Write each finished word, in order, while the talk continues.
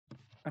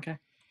Okay.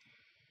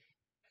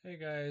 Hey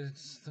guys,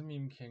 it's the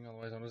Meme King,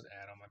 otherwise known as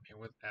Adam. I'm here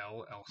with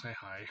L. L, say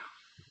hi.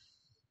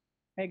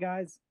 Hey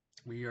guys.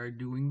 We are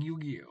doing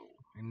Yu-Gi-Oh!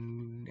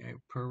 And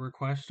per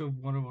request of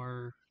one of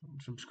our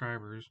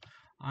subscribers,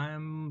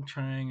 I'm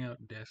trying out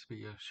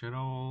Despia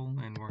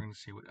Shaddoll, and we're gonna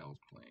see what L's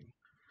playing.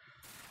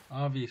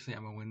 Obviously,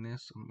 I'm gonna win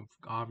this. I'm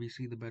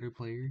obviously the better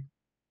player.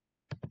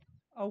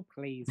 Oh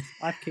please.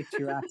 I've kicked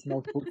your ass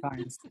multiple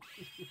times.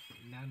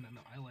 No,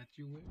 I let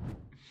you win.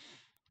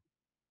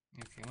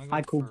 Okay, I'm gonna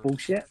I go call first.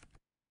 bullshit.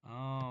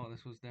 Oh,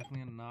 this was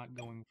definitely a not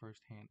going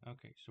first hand.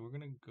 Okay, so we're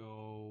gonna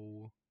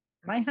go.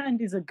 My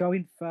hand is a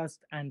going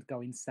first and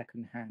going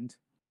second hand,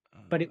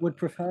 but it would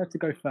prefer to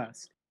go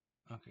first.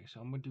 Okay,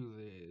 so I'm gonna do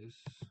this.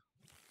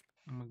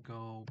 I'm gonna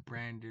go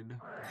branded,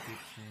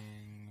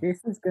 ditching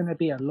This is going to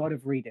be a lot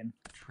of reading.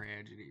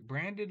 tragedy.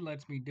 Branded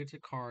lets me ditch a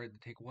card,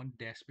 take one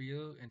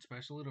Despia, and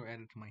special it or add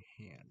it to my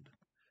hand.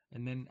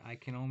 And then I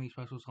can only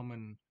special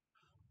summon,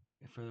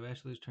 for the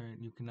rest of this turn,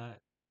 you cannot,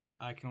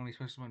 I can only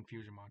special summon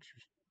fusion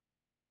monsters.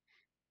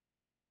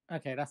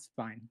 Okay, that's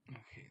fine.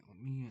 Okay,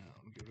 let me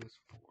do this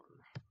for.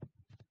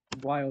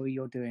 While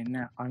you're doing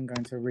that, I'm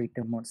going to read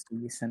the monster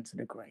you sent to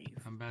the grave.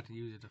 I'm about to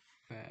use its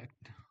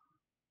effect.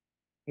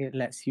 It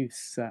lets you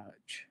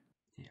search.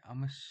 Yeah,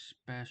 I'm gonna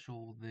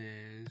special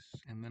this,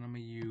 and then I'm gonna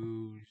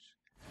use,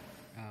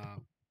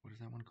 what is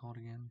that one called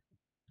again?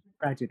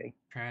 Tragedy.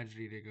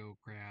 Tragedy to go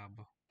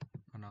grab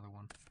another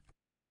one.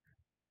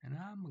 And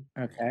I'm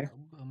Okay.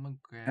 gonna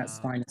grab That's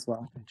fine as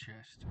well.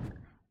 Chester.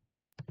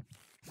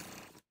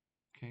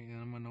 Okay,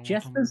 and I'm gonna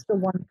Just as the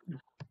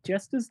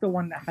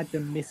one that had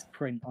the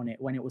misprint on it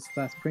when it was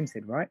first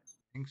printed, right?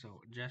 I think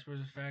so.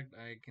 Jasper's effect,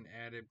 I can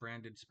add a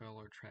branded spell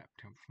or trap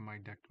from my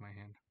deck to my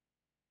hand.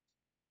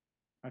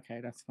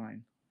 Okay, that's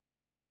fine.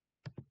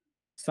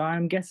 So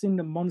I'm guessing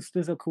the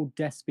monsters are called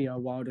Despia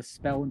while the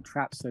spell and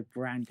traps are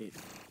branded.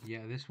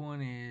 Yeah, this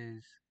one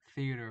is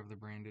Theater of the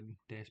Branded.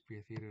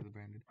 Despia Theater of the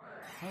Branded.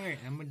 Okay,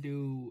 I'm gonna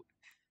do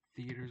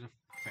Theater's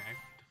effect,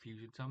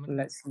 Fusion Summon.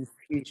 Let's use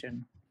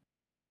fusion.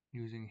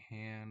 Using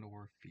hand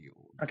or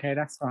field. Okay,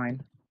 that's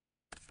fine.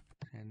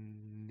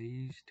 And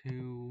these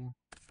two,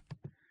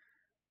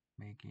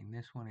 making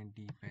this one in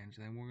defense.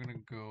 Then we're gonna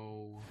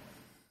go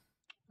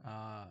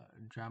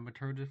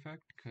Dramaturge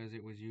effect because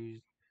it was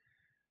used.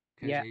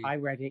 Yeah, I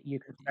read it. You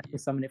can special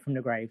summon it from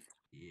the grave.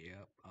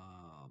 Yep.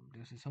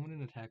 There's someone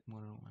in attack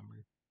mode. I don't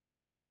remember.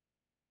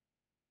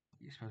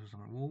 Special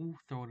summon. We'll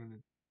throw it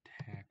in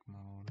attack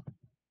mode.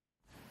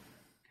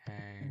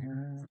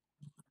 Okay.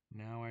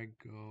 Now I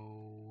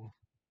go.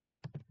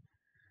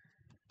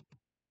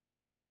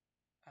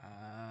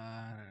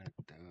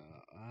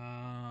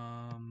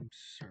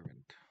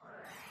 Servant.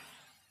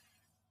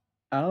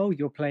 Oh,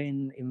 you're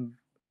playing in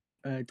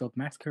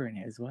Dogmatica in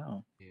it as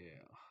well.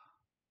 Yeah.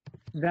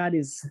 That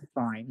is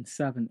fine.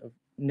 Servant of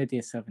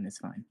Nadir Servant is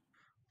fine.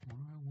 What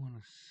do I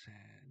want to send?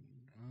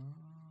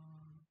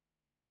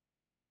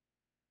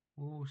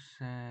 We'll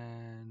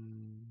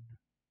send.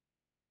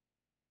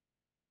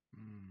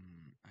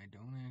 I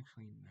don't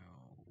actually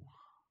know.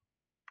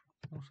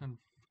 We'll send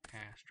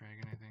Cast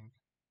Dragon, I think.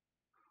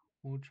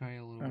 We'll try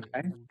a little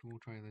bit. We'll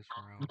try this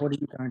route. What are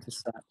you going to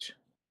search?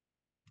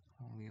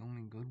 Well, the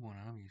only good one,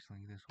 obviously.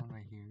 This one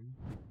right here.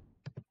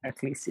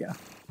 Ecclesia.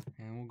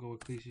 And we'll go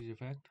Ecclesia's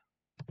effect.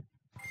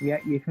 Yeah,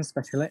 you can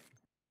special it.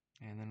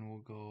 And then we'll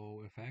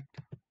go effect.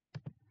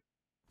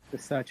 The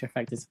search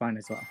effect is fine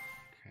as well.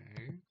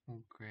 Okay.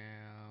 We'll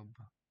grab.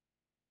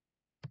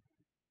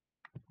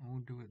 We'll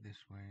do it this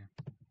way.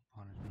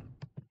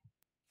 Punishment.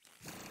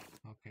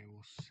 Okay,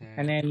 we'll set.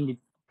 And then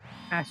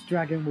Ash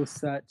Dragon will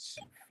search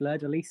Fleur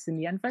de Lis in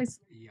the end phase?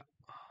 Yep.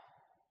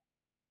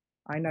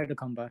 I know the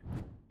combo.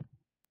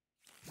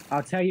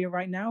 I'll tell you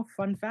right now,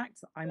 fun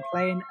fact, I'm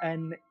playing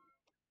an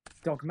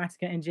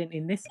Dogmatica engine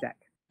in this deck.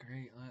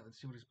 Great, let's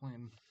see what he's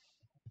playing.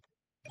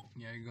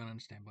 Yeah, you're going on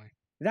standby.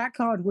 That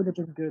card would have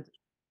been good.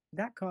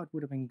 That card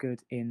would have been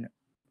good in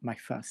my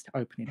first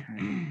opening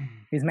hand.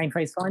 Is main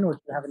phase fine, or do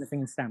you have anything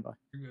in standby?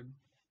 You're good.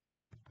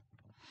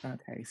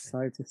 Okay,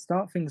 so to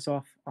start things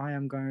off, I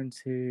am going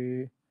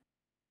to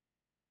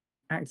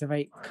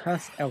activate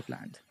Cursed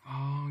Eldland.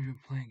 Oh, you're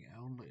playing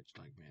Eldlich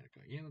like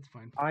Manica. Yeah, that's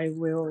fine. I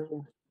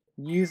will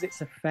use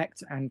its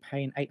effect and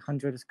pay an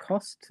 800 as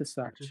cost to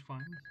search. Which is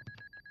fine.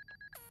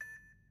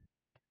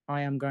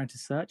 I am going to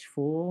search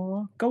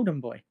for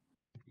Golden Boy.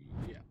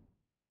 Yeah.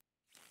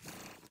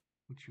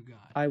 What you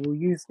got? I will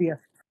use the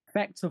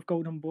effect of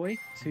Golden Boy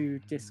to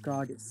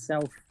discard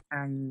itself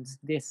and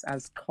this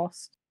as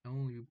cost.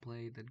 Oh, you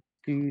played the.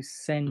 To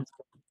send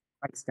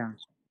lights down.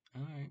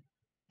 Alright.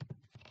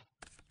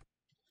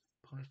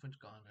 Punishment's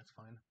gone, that's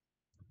fine.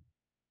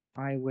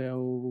 I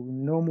will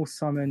normal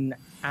summon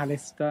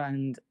Alistair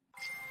and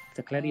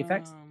declare the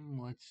effect.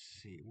 Let's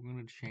see. We're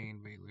gonna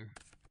chain Veiler.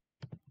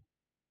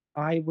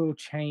 I will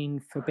chain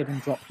Forbidden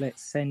Droplet,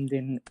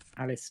 sending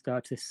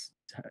Alistair to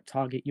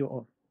target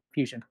your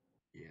fusion.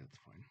 Yeah, that's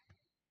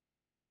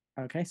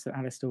fine. Okay, so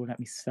Alistair will let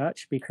me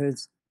search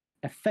because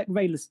Effect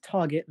Veiler's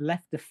target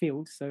left the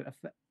field, so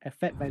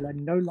Effect Veiler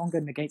no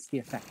longer negates the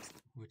effect.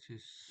 Which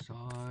is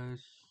sauce.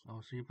 Oh,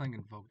 Oh, so you're playing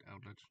Invoked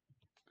Eldlich.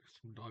 There's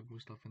some Dogma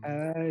stuff in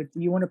there. Do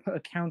you want to put a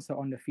counter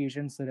on the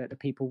fusion so that the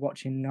people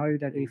watching know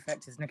that the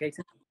effect is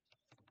negated?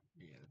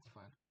 Yeah, that's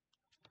fine.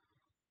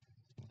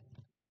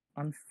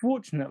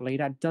 Unfortunately,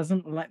 that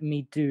doesn't let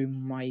me do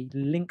my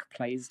link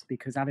plays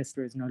because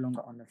Alistair is no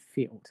longer on the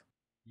field.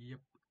 Yep.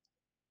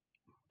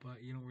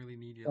 But you don't really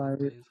need your So link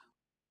plays.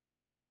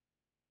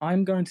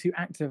 I'm going to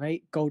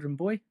activate Golden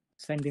Boy,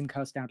 send in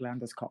Cursed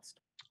Outlander's cost.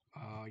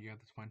 Yeah,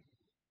 that's fine.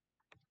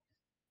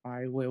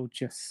 I will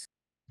just...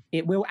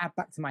 It will add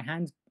back to my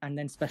hand and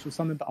then special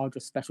summon, but I'll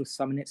just special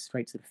summon it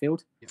straight to the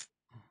field. Yep.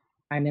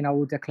 And then I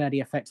will declare the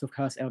effect of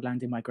Cursed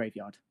Outland in my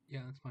graveyard.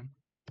 Yeah, that's fine.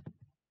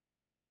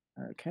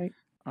 Okay.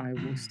 I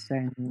will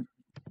send...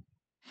 I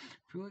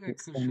feel like I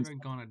should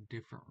have gone a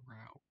different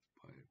route,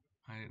 but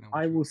I didn't know what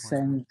I you were will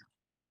playing. send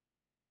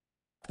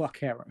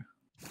Huaquero.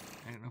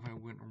 I don't know if I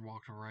went and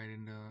walked right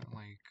into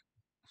like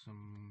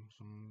some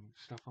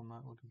stuff I'm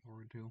not looking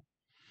forward to.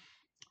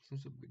 So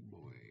it's a big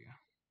boy.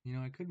 You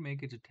know, I could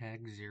make it to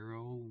tag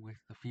 0 with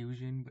the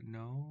fusion, but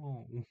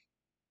no.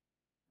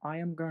 I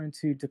am going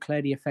to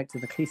declare the effect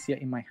of Ecclesia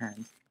in my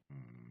hand.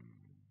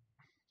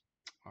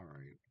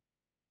 Alright.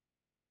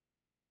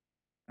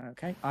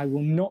 Okay. I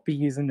will not be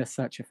using the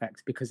search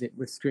effect because it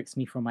restricts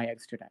me from my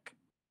extra deck.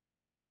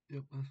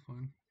 Yep, that's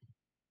fine.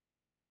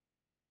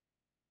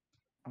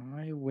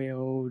 I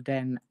will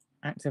then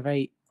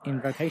activate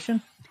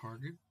Invocation.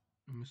 Target?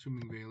 I'm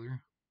assuming Veiler.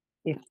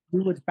 If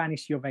you would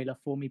banish your Veiler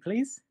for me,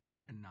 please.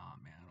 Nah,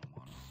 man, I don't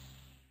want to.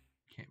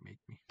 Can't make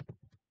me.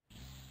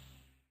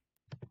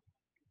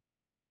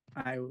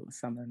 I will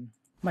summon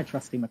my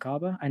trusty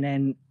Macabre, and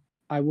then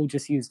I will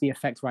just use the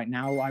effect right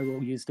now. I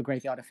will use the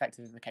Graveyard effect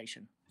of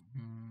Invocation.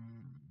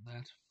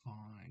 That's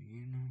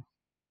fine.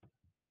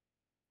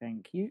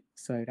 Thank you.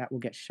 So that will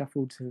get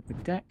shuffled to the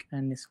deck,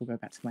 and this will go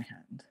back to my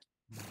hand.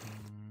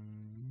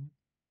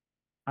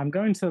 I'm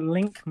going to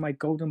link my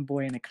Golden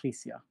Boy and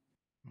Ecclesia.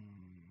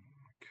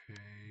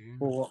 Okay.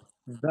 For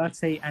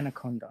Verte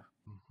Anaconda.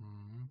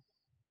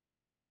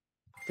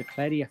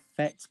 Declare the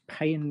effect,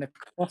 paying the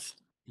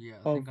cost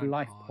of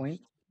life point.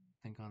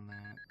 Think on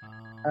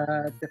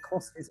that. The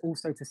cost is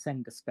also to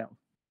send a spell.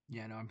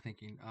 Yeah, no, I'm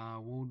thinking.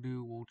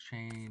 We'll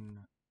chain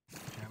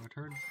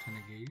Javaturd to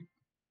negate.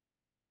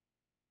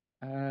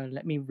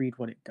 Let me read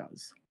what it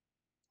does.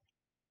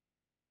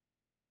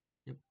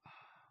 Yep.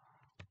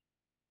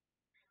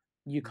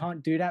 You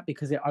can't do that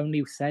because it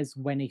only says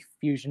when a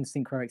fusion,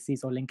 synchro,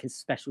 exceeds, or link is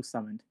special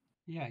summoned.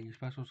 Yeah, you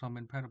special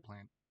summon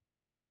Pediplant.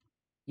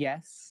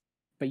 Yes,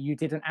 but you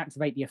didn't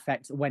activate the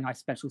effect when I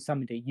special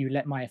summoned it. You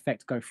let my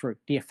effect go through.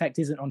 The effect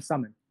isn't on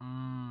summon.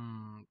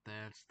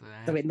 That's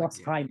so it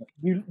lost timing.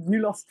 You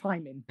lost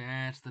timing.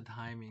 That's the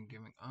timing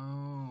gimmick.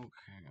 Oh,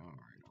 okay,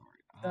 alright.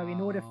 So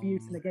in order for you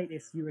to negate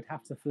this, you would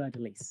have to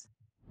fleur-de-lis.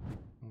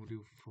 We'll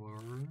do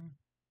fleur.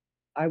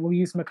 I will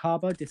use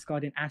Macabre,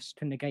 discarding Ash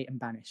to negate and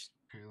banish.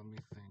 Okay, let me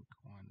think.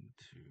 1,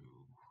 2.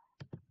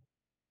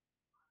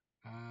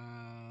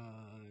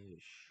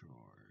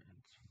 Sure,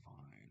 it's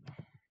fine.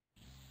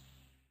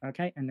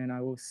 Okay, and then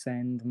I will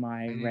send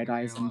my Red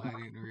Eyes. I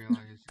didn't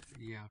realize.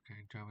 Yeah,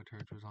 okay,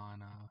 Javaturd was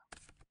on.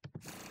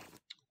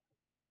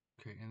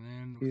 Okay, and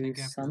then I think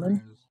after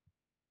summon.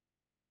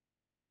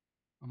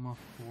 I'm off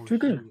 4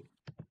 Dragoon.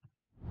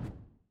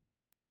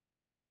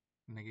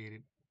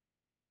 Negated.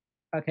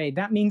 Okay,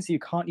 that means you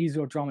can't use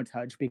your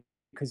Dramaturge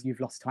because you've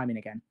lost timing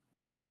again.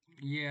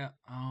 Yeah.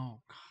 Oh,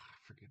 God, I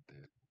forget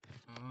that.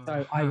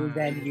 So I will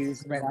then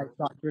use Red Eye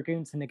Dark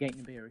Dragoon to negate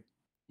Nibiru.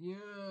 Yeah,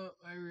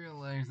 I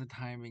realize the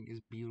timing is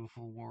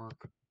beautiful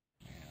work.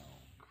 Oh,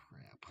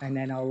 crap. And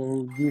then I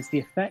will use the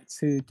effect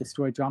to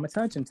destroy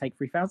Dramaturge and take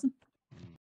 3,000.